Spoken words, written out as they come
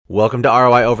Welcome to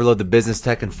ROI Overload, the business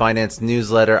tech and finance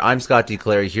newsletter. I'm Scott D.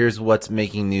 Clary. Here's what's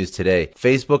making news today.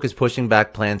 Facebook is pushing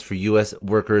back plans for U.S.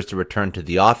 workers to return to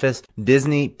the office.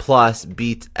 Disney Plus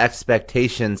beats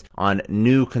expectations on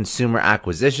new consumer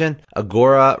acquisition.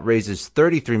 Agora raises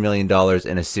 $33 million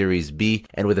in a Series B.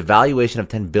 And with a valuation of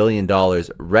 $10 billion,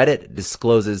 Reddit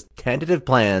discloses tentative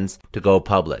plans to go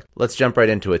public. Let's jump right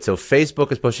into it. So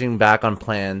Facebook is pushing back on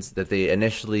plans that they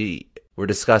initially we're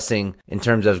discussing in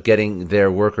terms of getting their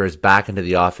workers back into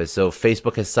the office. So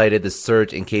Facebook has cited the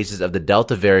surge in cases of the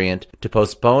Delta variant to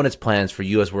postpone its plans for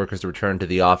U.S. workers to return to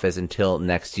the office until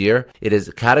next year. It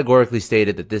is categorically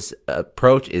stated that this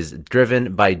approach is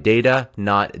driven by data,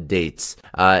 not dates.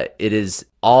 It is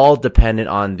all dependent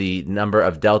on the number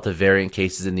of Delta variant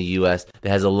cases in the U.S. that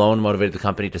has alone motivated the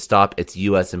company to stop its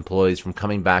U.S. employees from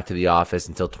coming back to the office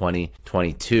until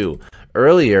 2022.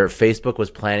 Earlier, Facebook was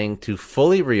planning to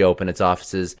fully reopen its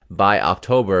offices by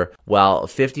October, while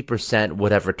 50%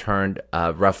 would have returned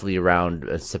roughly around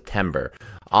September.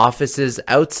 Offices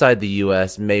outside the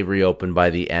U.S. may reopen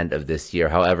by the end of this year.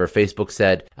 However, Facebook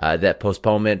said that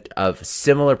postponement of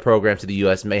similar programs to the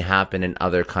U.S. may happen in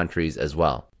other countries as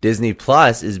well. Disney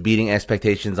Plus is beating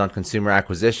expectations on consumer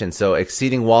acquisition, so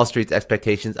exceeding Wall Street's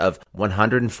expectations of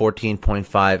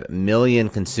 114.5 million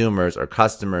consumers or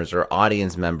customers or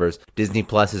audience members. Disney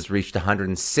Plus has reached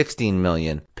 116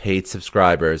 million paid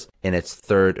subscribers in its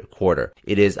third quarter.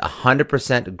 It is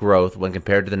 100% growth when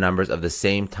compared to the numbers of the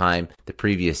same time the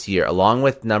previous year. Along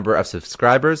with number of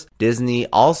subscribers, Disney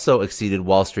also exceeded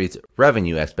Wall Street's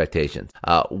revenue expectations.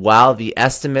 While the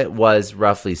estimate was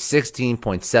roughly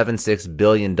 $16.76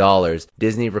 billion,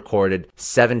 Disney recorded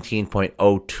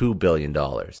 $17.02 billion.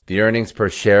 The earnings per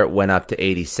share went up to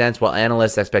 80 cents, while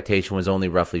analysts' expectation was only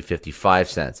roughly 55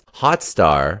 cents.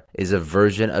 Hotstar is a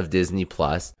version of Disney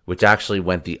Plus, which actually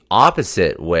went the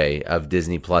opposite way of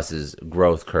Disney Plus's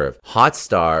growth curve.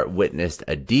 Hotstar witnessed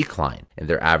a decline in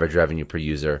their average revenue per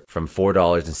user from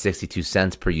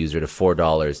 $4.62 per user to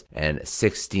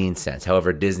 $4.16.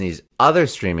 However, Disney's other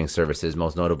streaming services,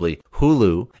 most notably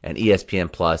Hulu and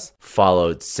ESPN Plus,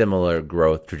 followed similar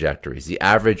growth trajectories. The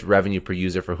average revenue per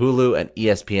user for Hulu and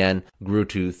ESPN grew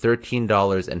to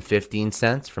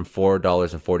 $13.15 from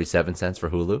 $4.47 for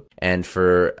Hulu, and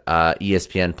for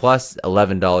ESPN Plus,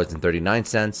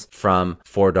 $11.39 from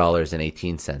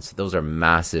 $4.18. Those are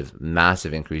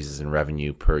massive increases in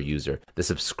revenue per user. The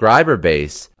subscriber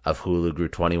base of Hulu grew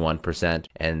 21%,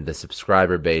 and the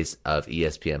subscriber base of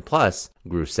ESPN Plus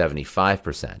grew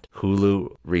 75%.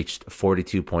 Hulu reached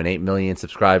 42.8 million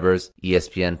subscribers.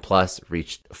 ESPN Plus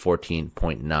reached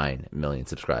 14.9 million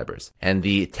subscribers. And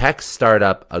the tech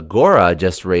startup Agora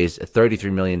just raised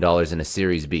 $33 million in a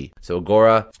Series B. So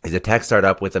Agora is a tech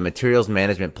startup with a materials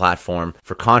management platform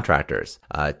for contractors.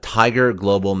 Tiger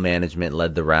Global Management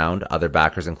led the round. Other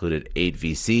backers included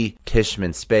 8VC,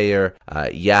 Tishman Speyer,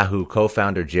 Yahoo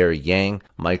co-founder Jerry Yang,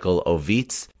 Michael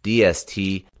Ovitz,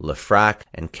 DST, Lefrak,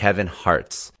 and Kevin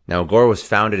Hartz. Now, Agora was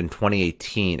founded in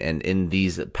 2018, and in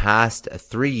these past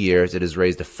 3 years, it has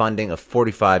raised a funding of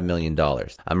 $45 million.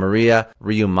 Maria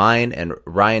Riumine and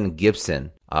Ryan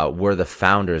Gibson were the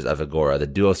founders of Agora. The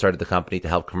duo started the company to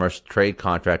help commercial trade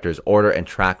contractors order and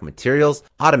track materials,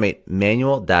 automate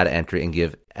manual data entry, and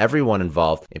give everyone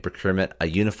involved in procurement a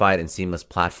unified and seamless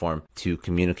platform to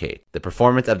communicate. The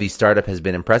performance of the startup has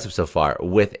been impressive so far,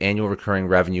 with annual recurring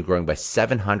revenue growing by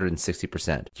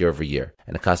 760% year over year,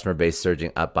 and a customer base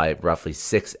surging up by roughly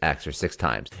 6x or 6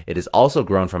 times. It has also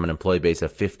grown from an employee base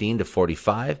of 15 to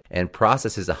 45 and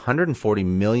processes $140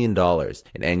 million in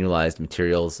annualized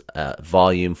materials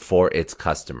volume for its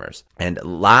customers. And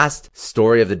last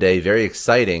story of the day, very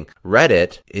exciting,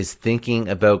 Reddit is thinking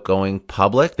about going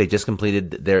public. They just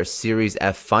completed their Series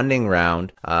F funding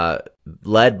round,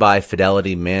 led by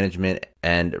Fidelity Management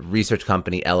and research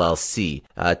company LLC.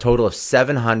 A total of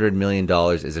 $700 million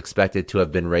is expected to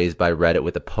have been raised by Reddit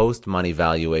with a post-money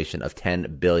valuation of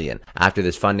 $10 billion. After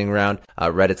this funding round,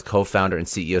 Reddit's co-founder and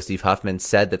CEO Steve Huffman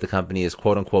said that the company is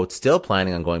quote-unquote still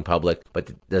planning on going public,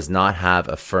 but does not have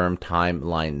a firm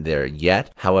timeline there yet.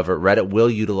 However, Reddit will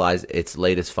utilize its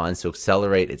latest funds to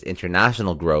accelerate its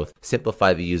international growth,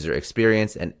 simplify the user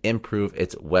experience, and improve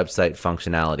its website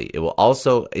functionality. It will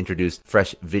also introduce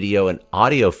fresh video and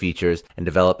audio features and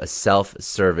develop a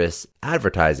self-service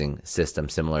advertising system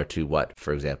similar to what,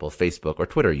 for example, Facebook or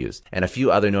Twitter use. And a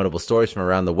few other notable stories from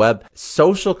around the web.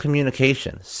 Social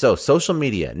communication, so social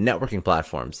media, networking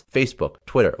platforms, Facebook,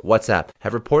 Twitter, WhatsApp,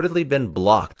 have reportedly been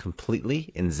blocked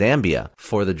completely in Zambia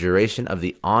for the duration of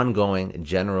the ongoing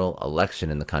general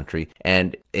election in the country.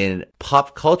 And in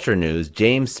pop culture news,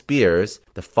 James Spears,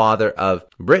 the father of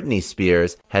Britney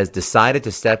Spears has decided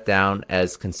to step down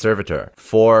as conservator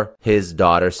for his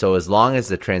daughter. So as long as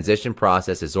the transition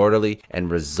process is orderly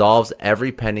and resolves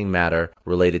every pending matter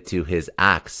related to his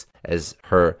acts as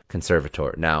her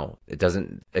conservator. Now, it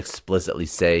doesn't explicitly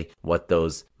say what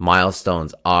those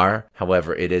milestones are.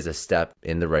 However, it is a step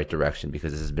in the right direction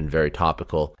because this has been very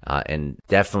topical and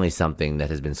definitely something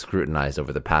that has been scrutinized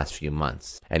over the past few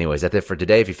months. Anyways, that's it for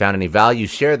today. If you found any value,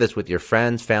 share this with your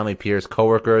friends, family, peers,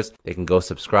 coworkers. They can go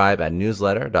subscribe at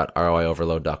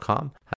newsletter.roioverload.com.